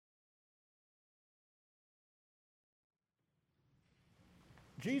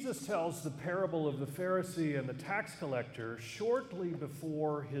Jesus tells the parable of the Pharisee and the tax collector shortly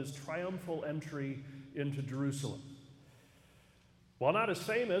before his triumphal entry into Jerusalem. While not as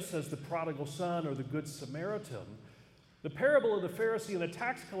famous as the prodigal son or the Good Samaritan, the parable of the Pharisee and the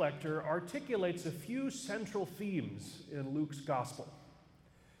tax collector articulates a few central themes in Luke's gospel.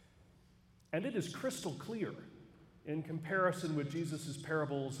 And it is crystal clear in comparison with Jesus'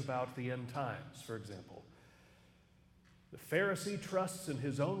 parables about the end times, for example. The Pharisee trusts in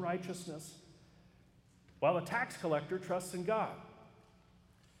his own righteousness, while the tax collector trusts in God.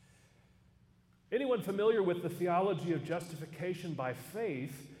 Anyone familiar with the theology of justification by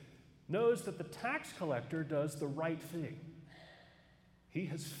faith knows that the tax collector does the right thing. He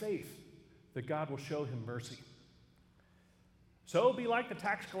has faith that God will show him mercy. So be like the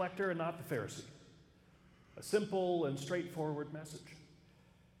tax collector and not the Pharisee. A simple and straightforward message.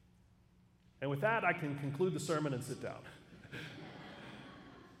 And with that, I can conclude the sermon and sit down.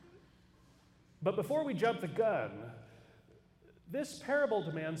 But before we jump the gun, this parable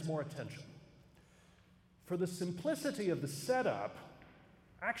demands more attention. For the simplicity of the setup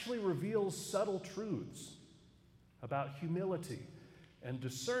actually reveals subtle truths about humility and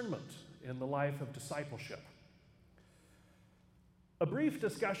discernment in the life of discipleship. A brief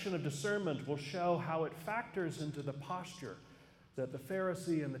discussion of discernment will show how it factors into the posture that the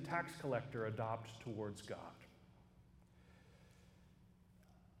Pharisee and the tax collector adopt towards God.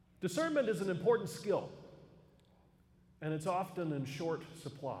 Discernment is an important skill, and it's often in short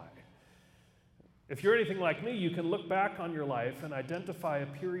supply. If you're anything like me, you can look back on your life and identify a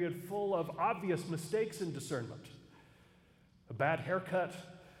period full of obvious mistakes in discernment. A bad haircut,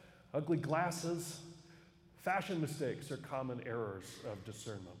 ugly glasses, fashion mistakes are common errors of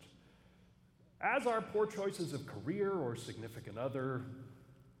discernment. As are poor choices of career or significant other,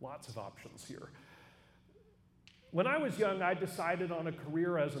 lots of options here. When I was young, I decided on a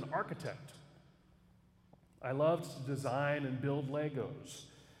career as an architect. I loved to design and build Legos.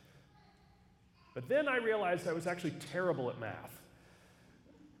 But then I realized I was actually terrible at math.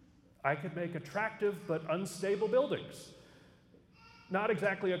 I could make attractive but unstable buildings. Not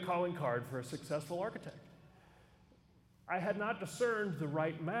exactly a calling card for a successful architect. I had not discerned the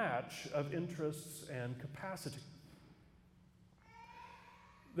right match of interests and capacity.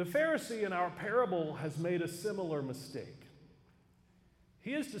 The Pharisee in our parable has made a similar mistake.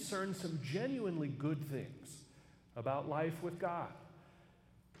 He has discerned some genuinely good things about life with God,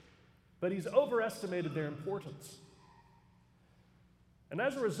 but he's overestimated their importance. And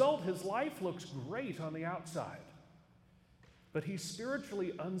as a result, his life looks great on the outside, but he's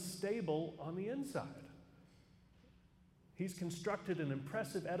spiritually unstable on the inside. He's constructed an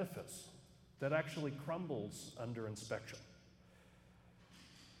impressive edifice that actually crumbles under inspection.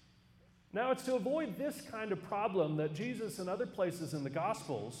 Now, it's to avoid this kind of problem that Jesus, in other places in the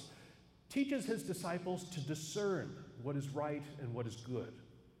Gospels, teaches his disciples to discern what is right and what is good.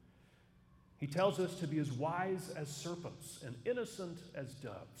 He tells us to be as wise as serpents and innocent as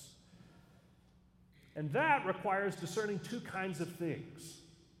doves. And that requires discerning two kinds of things,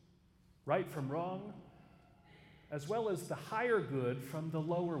 right from wrong, as well as the higher good from the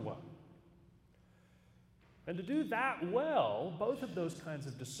lower one. And to do that well, both of those kinds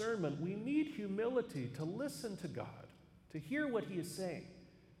of discernment, we need humility to listen to God, to hear what he is saying.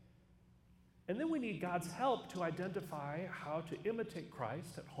 And then we need God's help to identify how to imitate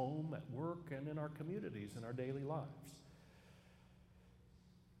Christ at home, at work, and in our communities, in our daily lives.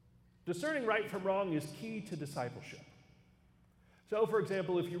 Discerning right from wrong is key to discipleship. So, for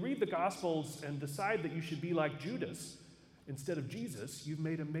example, if you read the Gospels and decide that you should be like Judas instead of Jesus, you've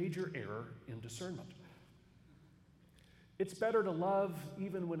made a major error in discernment. It's better to love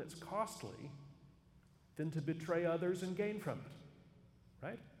even when it's costly than to betray others and gain from it,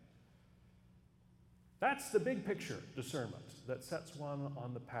 right? That's the big picture discernment that sets one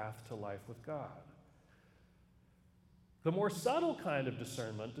on the path to life with God. The more subtle kind of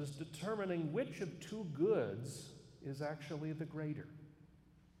discernment is determining which of two goods is actually the greater.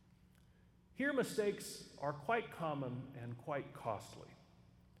 Here, mistakes are quite common and quite costly.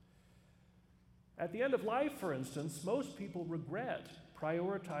 At the end of life, for instance, most people regret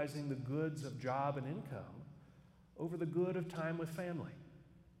prioritizing the goods of job and income over the good of time with family.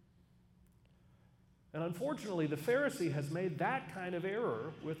 And unfortunately, the Pharisee has made that kind of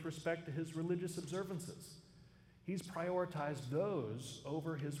error with respect to his religious observances. He's prioritized those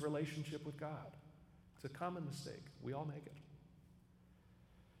over his relationship with God. It's a common mistake. We all make it.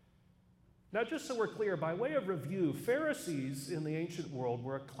 Now, just so we're clear, by way of review, Pharisees in the ancient world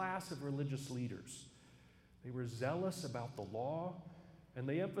were a class of religious leaders. They were zealous about the law, and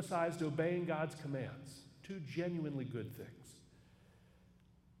they emphasized obeying God's commands, two genuinely good things.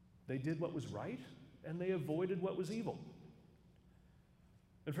 They did what was right, and they avoided what was evil.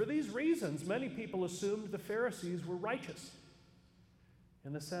 And for these reasons, many people assumed the Pharisees were righteous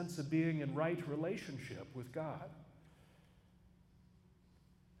in the sense of being in right relationship with God.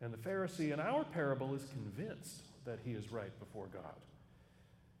 And the Pharisee in our parable is convinced that he is right before God.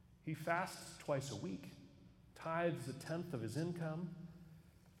 He fasts twice a week, tithes 1/10 of his income,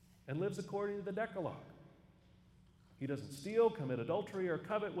 and lives according to the Decalogue. He doesn't steal, commit adultery, or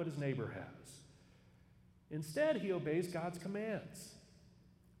covet what his neighbor has. Instead, he obeys God's commands,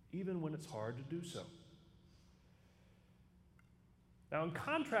 even when it's hard to do so. Now, in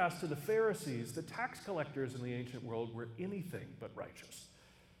contrast to the Pharisees, the tax collectors in the ancient world were anything but righteous.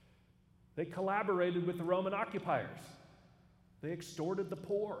 They collaborated with the Roman occupiers. They extorted the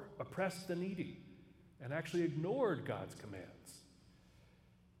poor, oppressed the needy, and actually ignored God's commands.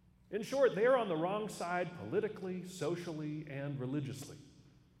 In short, they are on the wrong side politically, socially, and religiously.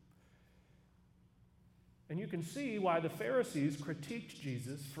 And you can see why the Pharisees critiqued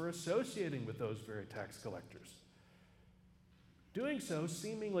Jesus for associating with those very tax collectors. Doing so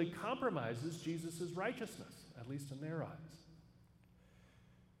seemingly compromises Jesus' righteousness, at least in their eyes.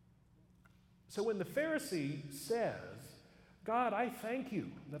 So when the Pharisee says, "God, I thank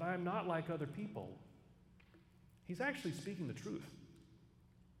you that I am not like other people," he's actually speaking the truth.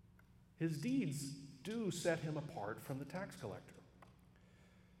 His deeds do set him apart from the tax collector.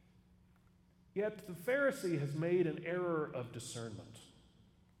 Yet the Pharisee has made an error of discernment.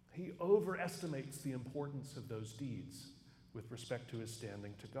 He overestimates the importance of those deeds with respect to his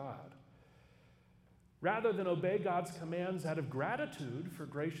standing to God. Rather than obey God's commands out of gratitude for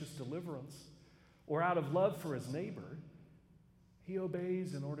gracious deliverance or out of love for his neighbor, he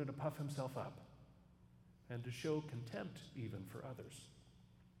obeys in order to puff himself up and to show contempt even for others.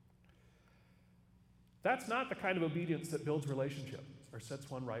 That's not the kind of obedience that builds relationship or sets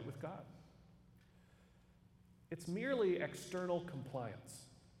one right with God. It's merely external compliance,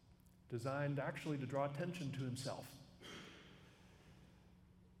 designed actually to draw attention to himself.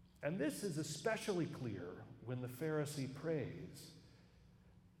 And this is especially clear when the Pharisee prays,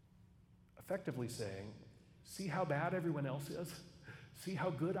 effectively saying, "See how bad everyone else is? See how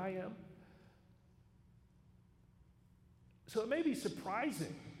good I am?" So it may be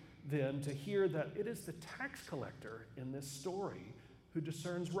surprising then to hear that it is the tax collector in this story who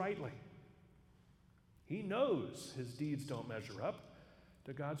discerns rightly. He knows his deeds don't measure up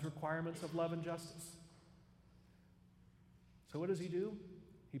to God's requirements of love and justice. So what does he do?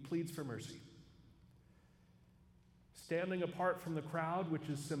 He pleads for mercy. Standing apart from the crowd, which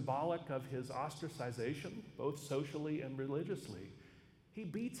is symbolic of his ostracization, both socially and religiously, he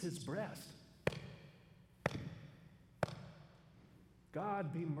beats his breast.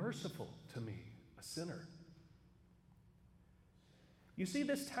 "God, be merciful to me, a sinner." You see,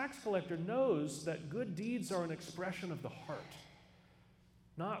 this tax collector knows that good deeds are an expression of the heart,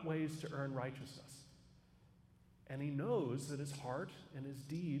 not ways to earn righteousness. And he knows that his heart and his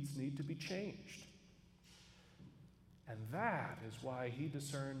deeds need to be changed. And that is why he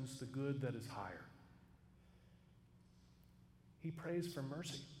discerns the good that is higher. He prays for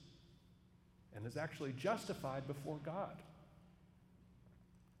mercy and is actually justified before God.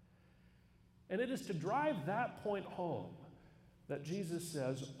 And it is to drive that point home that Jesus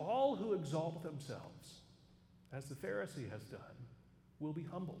says, "All who exalt themselves, as the Pharisee has done, will be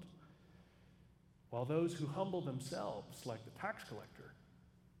humbled, while those who humble themselves, like the tax collector,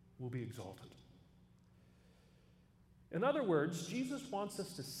 will be exalted." In other words, Jesus wants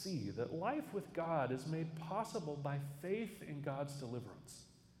us to see that life with God is made possible by faith in God's deliverance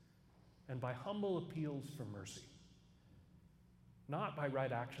and by humble appeals for mercy, not by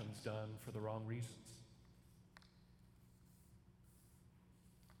right actions done for the wrong reasons.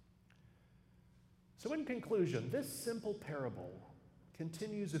 So in conclusion, this simple parable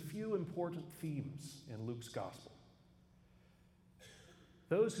continues a few important themes in Luke's gospel.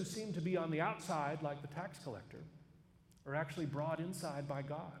 Those who seem to be on the outside, like the tax collector, are actually brought inside by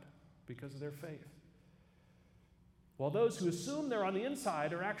God because of their faith, while those who assume they're on the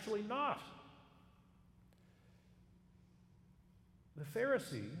inside are actually not. The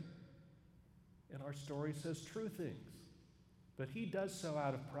Pharisee in our story says true things, but he does so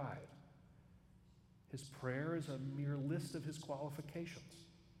out of pride. His prayer is a mere list of his qualifications.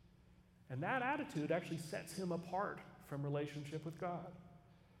 And that attitude actually sets him apart from relationship with God.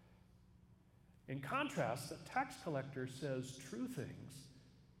 In contrast, the tax collector says true things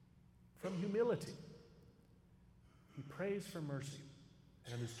from humility. He prays for mercy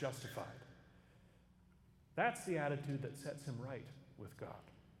and is justified. That's the attitude that sets him right with God.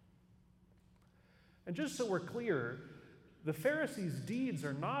 And just so we're clear, the Pharisee's deeds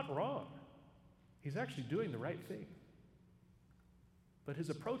are not wrong. He's actually doing the right thing. But his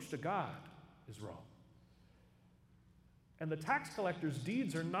approach to God is wrong. And the tax collector's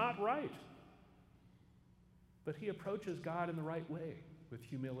deeds are not right. But he approaches God in the right way, with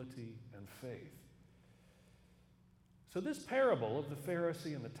humility and faith. So this parable of the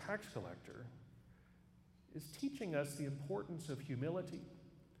Pharisee and the tax collector is teaching us the importance of humility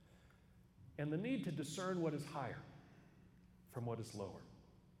and the need to discern what is higher from what is lower.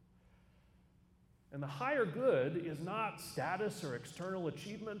 And the higher good is not status or external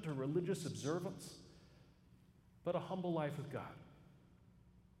achievement or religious observance, but a humble life with God.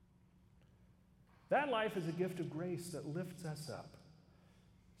 That life is a gift of grace that lifts us up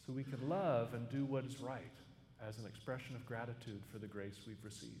so we can love and do what is right as an expression of gratitude for the grace we've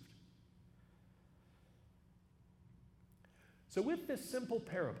received. So with this simple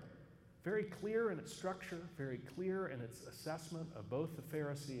parable, very clear in its structure, very clear in its assessment of both the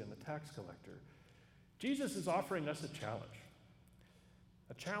Pharisee and the tax collector, Jesus is offering us a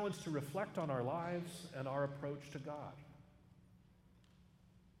challenge to reflect on our lives and our approach to God.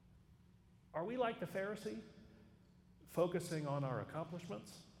 Are we like the Pharisee, focusing on our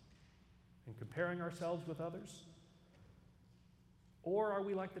accomplishments and comparing ourselves with others? Or are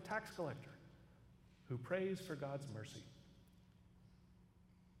we like the tax collector, who prays for God's mercy?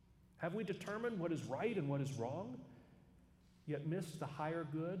 Have we determined what is right and what is wrong, yet missed the higher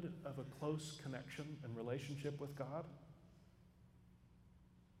good of a close connection and relationship with God?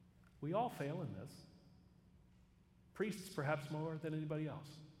 We all fail in this. Priests perhaps more than anybody else.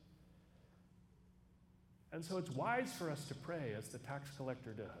 And so it's wise for us to pray as the tax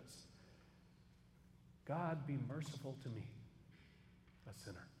collector does. God, be merciful to me, a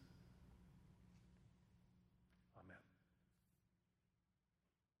sinner.